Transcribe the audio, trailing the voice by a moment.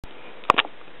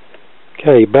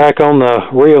Okay, back on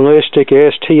the Realistic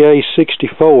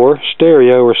STA-64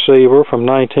 stereo receiver from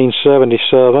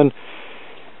 1977.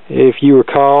 If you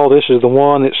recall, this is the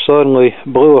one that suddenly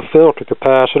blew a filter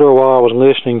capacitor while I was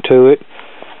listening to it.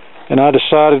 And I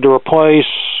decided to replace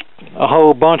a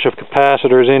whole bunch of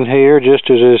capacitors in here just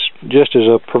as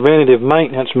a preventative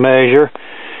maintenance measure.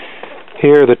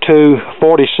 Here are the two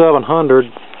 4700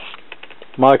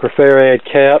 microfarad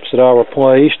caps that I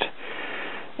replaced.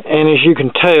 And as you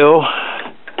can tell,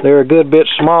 they're a good bit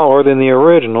smaller than the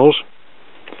originals.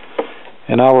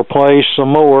 And I'll replace some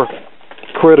more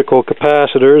critical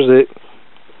capacitors that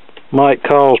might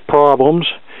cause problems.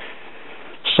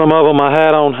 Some of them I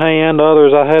had on hand,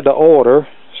 others I had to order,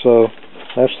 so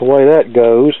that's the way that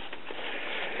goes.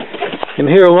 And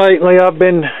here lately I've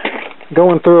been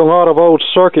going through a lot of old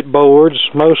circuit boards,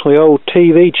 mostly old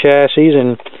TV chassis,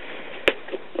 and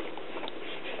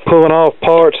pulling off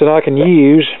parts that I can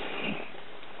use.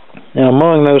 And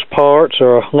among those parts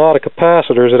are a lot of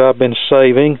capacitors that I've been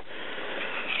saving.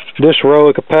 This row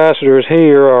of capacitors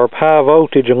here are high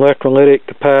voltage electrolytic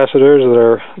capacitors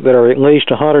that are at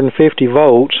least 150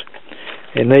 volts,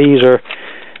 and these are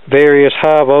various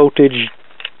high voltage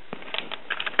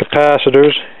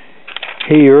capacitors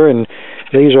here, and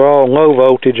these are all low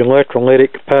voltage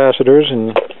electrolytic capacitors. And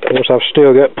of course I've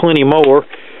still got plenty more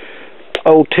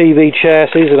old TV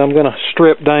chassis that I'm going to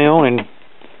strip down and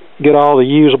get all the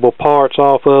usable parts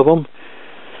off of them.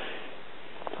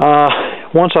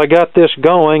 Once I got this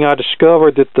going, I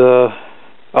discovered that the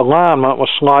alignment was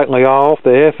slightly off.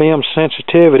 The FM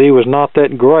sensitivity was not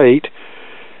that great,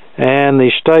 and the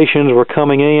stations were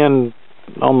coming in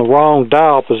on the wrong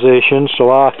dial position, so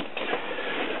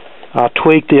I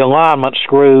tweaked the alignment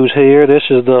screws here. This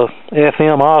is the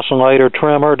FM oscillator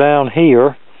trimmer down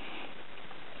here,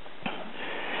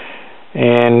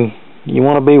 and you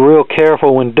want to be real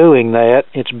careful when doing that.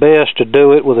 It's best to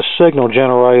do it with a signal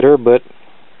generator, but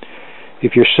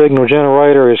if your signal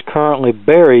generator is currently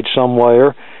buried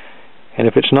somewhere, and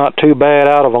if it's not too bad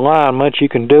out of alignment, you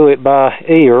can do it by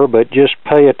ear, but just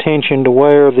pay attention to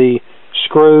where the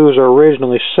screws are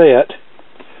originally set,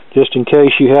 just in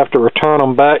case you have to return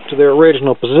them back to their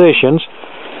original positions.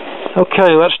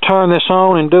 Okay, let's turn this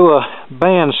on and do a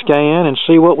band scan and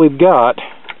see what we've got.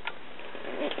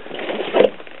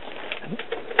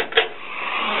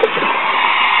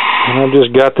 And I've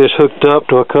just got this hooked up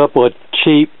to a couple of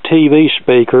cheap TV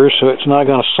speakers, so it's not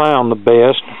going to sound the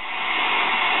best.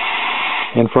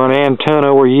 And for an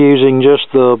antenna, we're using just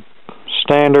the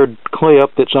standard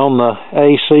clip that's on the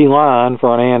AC line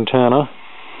for an antenna.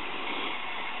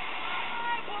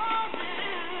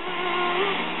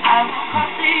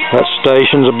 That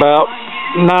station's about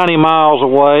 90 miles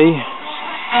away.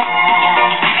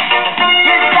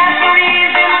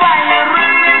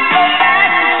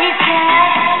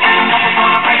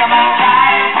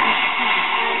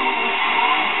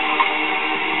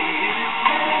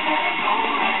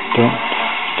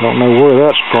 Don't know where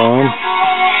that's from.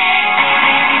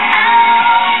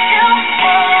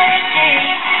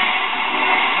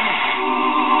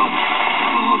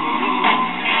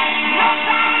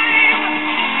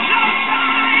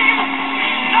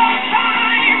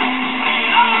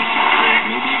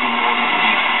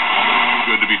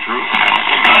 Good to be true.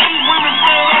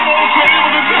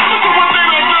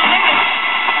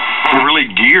 We're really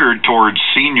geared towards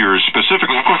seniors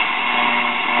specifically.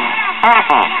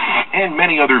 And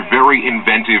many other very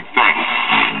inventive things.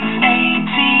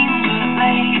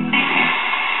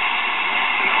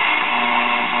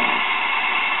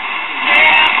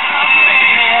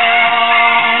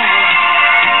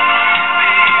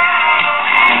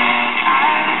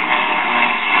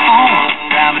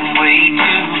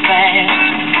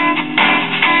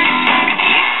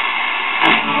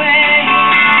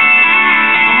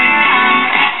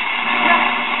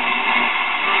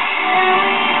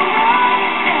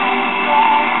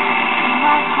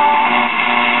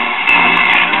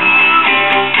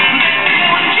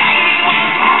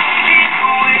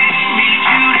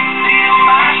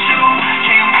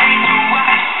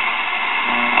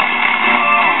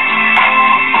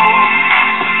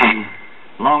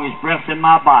 Breath in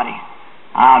my body,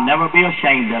 I'll never be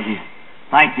ashamed of you.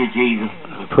 Thank you, Jesus.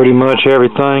 Pretty much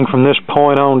everything from this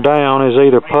point on down is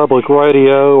either public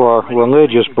radio or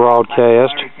religious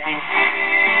broadcast.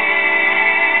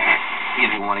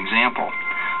 Give you one example.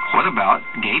 What about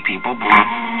gay people?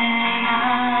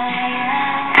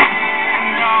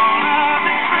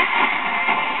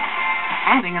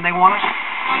 Anything and they want us.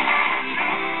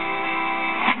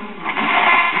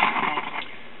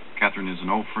 Catherine is an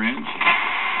old friend.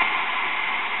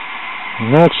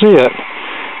 And that's it.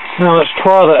 Now let's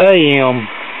try the AM.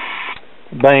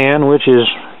 band, which is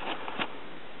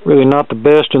really not the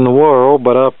best in the world,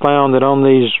 but I found that on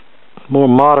these more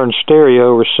modern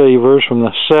stereo receivers from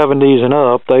the 70s and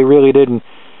up, they really didn't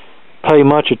pay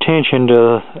much attention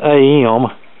to AM,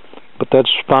 but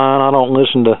that's fine. I don't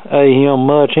listen to AM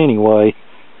much anyway.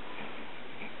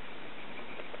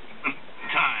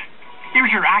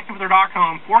 Here's your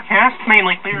AccuWeather.com forecast,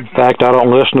 mainly clear. In fact, I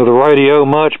don't listen to the radio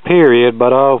much, period,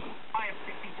 but I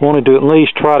wanted to at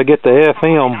least try to get the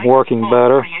FM working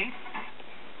better.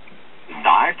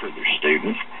 Die for their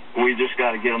students. We just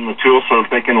got to give them the tools so that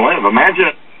they can live. Imagine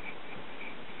it.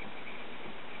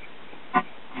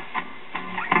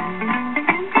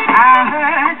 I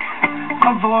heard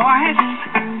a voice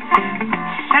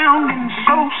sounding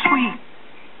so sweet.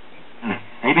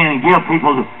 Amen. And give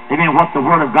people, amen, what the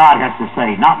Word of God has to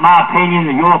say. Not my opinion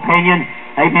or your opinion.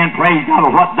 Amen. Praise God.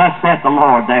 But what thus saith the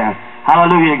Lord there.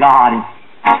 Hallelujah, God.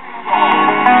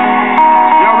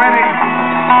 You ready?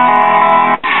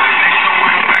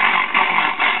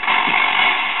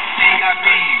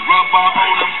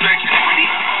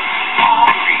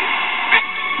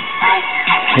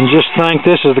 And just think,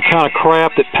 this is the kind of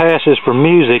crap that passes for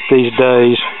music these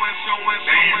days.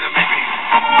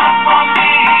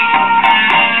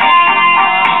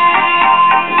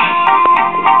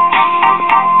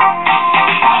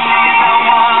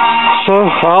 So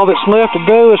all that's left to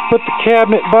do is put the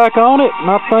cabinet back on it, and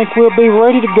I think we'll be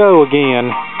ready to go again.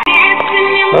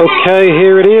 Okay,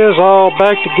 here it is, all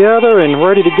back together and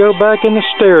ready to go back in the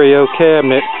stereo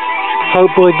cabinet.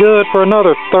 Hopefully good for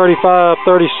another 35,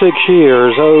 36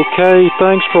 years. Okay,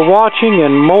 thanks for watching,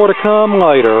 and more to come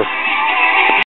later.